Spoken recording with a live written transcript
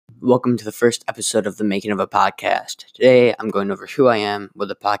Welcome to the first episode of the Making of a Podcast. Today, I'm going over who I am, what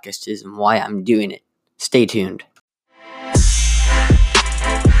the podcast is, and why I'm doing it. Stay tuned.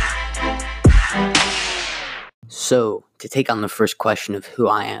 So, to take on the first question of who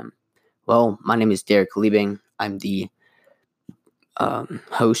I am, well, my name is Derek Liebing. I'm the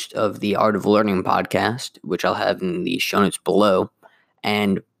host of the Art of Learning podcast, which I'll have in the show notes below.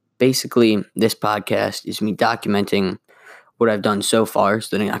 And basically, this podcast is me documenting what I've done so far.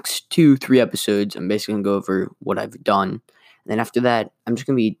 So the next 2-3 episodes, I'm basically going to go over what I've done. And then after that, I'm just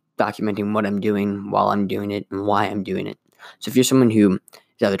going to be documenting what I'm doing while I'm doing it and why I'm doing it. So if you're someone who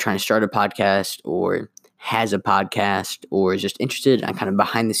is either trying to start a podcast or has a podcast or is just interested in kind of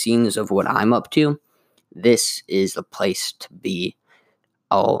behind the scenes of what I'm up to, this is the place to be.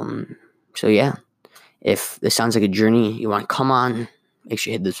 So yeah, if this sounds like a journey you want to come on, make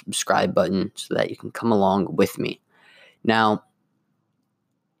sure you hit the subscribe button so that you can come along with me. Now,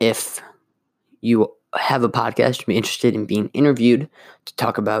 if you have a podcast, you'd be interested in being interviewed to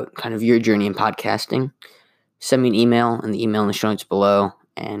talk about kind of your journey in podcasting, send me an email, and the email in the show notes below,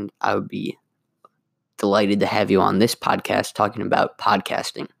 and I would be delighted to have you on this podcast talking about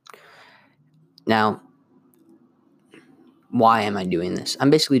podcasting. Now, why am I doing this?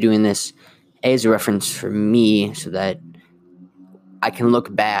 I'm basically doing this as a reference for me so that I can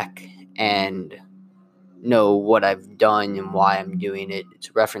look back and know what I've done and why I'm doing it. It's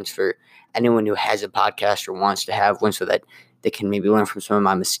a reference for anyone who has a podcast or wants to have one so that they can maybe learn from some of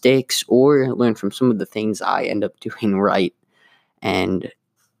my mistakes or learn from some of the things I end up doing right. And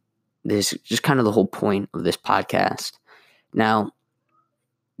this is just kind of the whole point of this podcast. Now,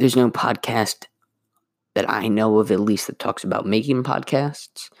 there's no podcast that I know of, at least, that talks about making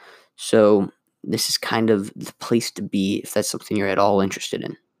podcasts. So this is kind of the place to be if that's something you're at all interested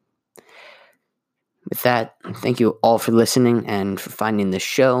in. With that, thank you all for listening and for finding this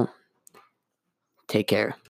show. Take care.